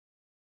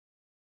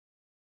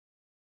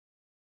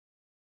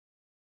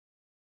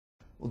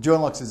Well,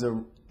 JOINLOX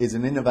is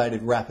an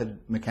innovative, rapid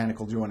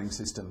mechanical joining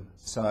system.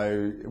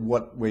 So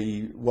what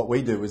we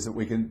do is that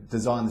we can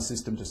design the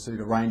system to suit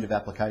a range of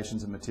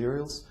applications and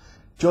materials.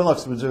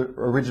 JOINLOX was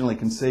originally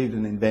conceived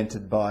and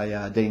invented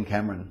by Dean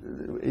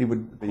Cameron. He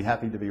would be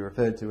happy to be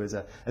referred to as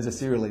a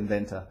serial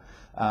inventor.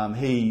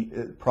 He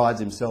prides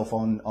himself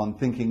on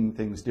thinking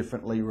things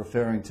differently,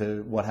 referring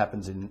to what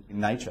happens in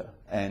nature,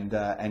 and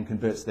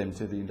converts them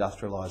to the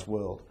industrialised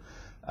world.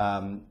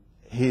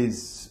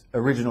 His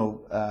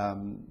original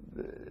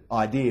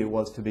idea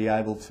was to be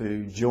able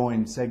to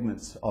join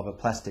segments of a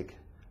plastic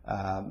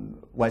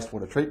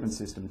wastewater treatment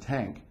system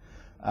tank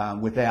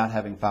without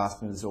having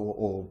fasteners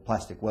or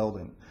plastic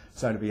welding.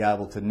 So to be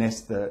able to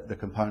nest the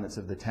components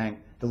of the tank,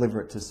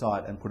 deliver it to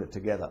site and put it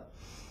together.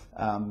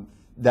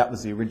 That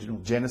was the original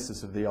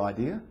genesis of the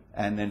idea,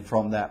 and then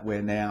from that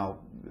we're now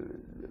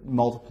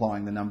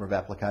multiplying the number of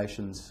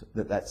applications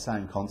that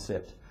same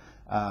concept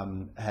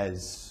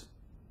has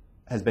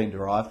been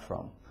derived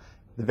from.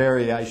 The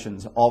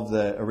variations of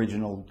the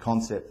original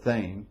concept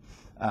theme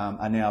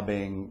are now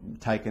being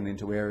taken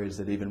into areas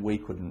that even we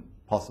couldn't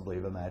possibly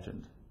have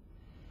imagined.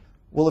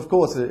 Well, of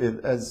course,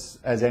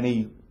 as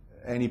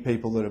any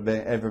people that have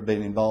ever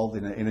been involved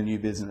in a new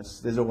business,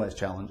 there's always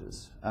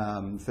challenges.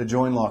 For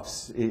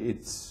JOINLOX,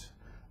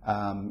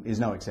 it's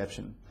no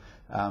exception.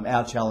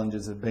 Our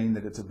challenges have been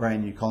that it's a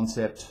brand new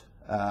concept,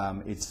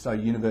 it's so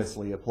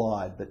universally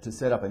applied, but to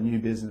set up a new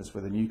business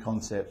with a new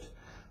concept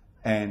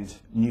and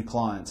new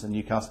clients and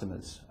new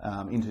customers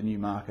into new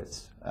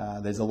markets,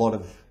 there's a lot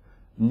of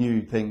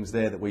new things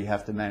there that we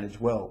have to manage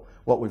well.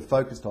 What we've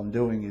focused on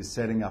doing is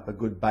setting up a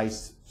good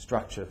base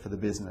structure for the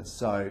business.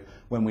 So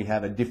when we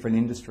have a different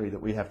industry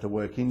that we have to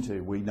work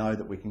into, we know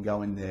that we can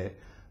go in there,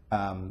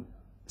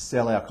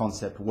 sell our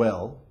concept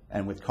well,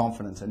 and with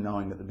confidence and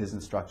knowing that the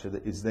business structure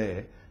that is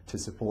there to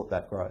support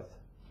that growth.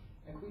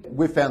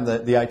 We found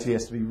the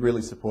ATS to be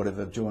really supportive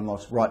of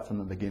JOINLOX right from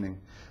the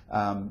beginning.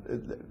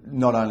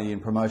 Not only in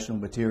promotional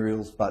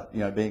materials, but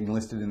being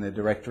listed in their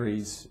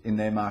directories, in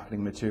their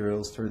marketing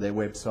materials, through their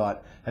website,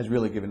 has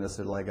really given us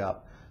a leg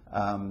up.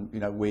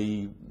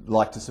 We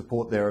like to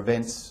support their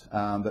events,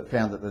 but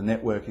found that the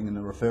networking and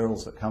the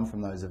referrals that come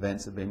from those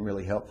events have been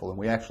really helpful, and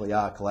we actually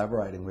are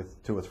collaborating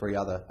with 2 or 3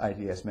 other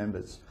ATS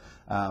members.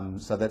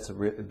 So that's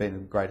been a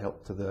great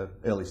help to the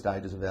early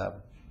stages of our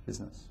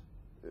business.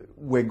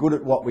 We're good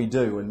at what we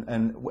do,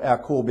 and our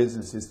core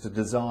business is to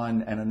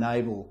design and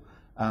enable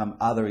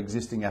other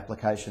existing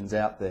applications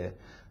out there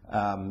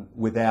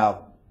with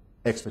our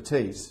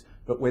expertise,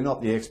 but we're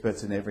not the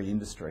experts in every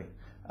industry.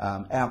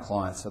 Our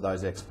clients are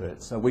those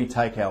experts. So we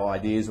take our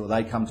ideas, or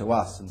they come to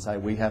us and say,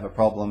 we have a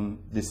problem,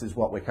 this is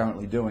what we're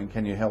currently doing,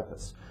 can you help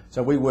us?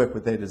 So we work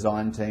with their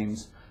design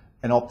teams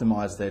and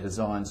optimise their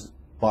designs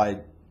by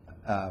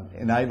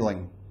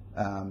enabling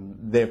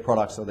their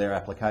products or their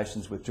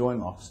applications with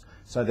JOINLOX,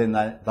 so then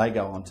they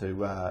go on to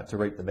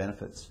reap the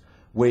benefits.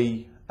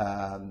 We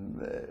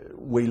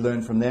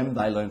learn from them,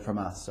 they learn from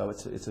us, so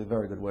it's a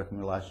very good working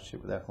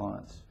relationship with our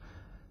clients.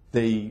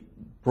 The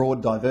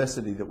broad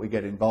diversity that we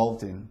get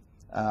involved in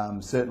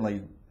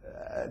certainly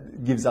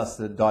gives us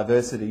the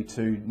diversity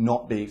to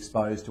not be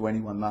exposed to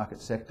any one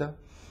market sector,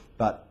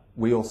 but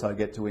we also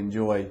get to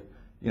enjoy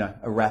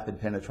a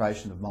rapid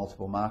penetration of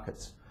multiple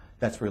markets.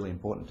 That's really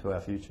important to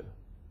our future.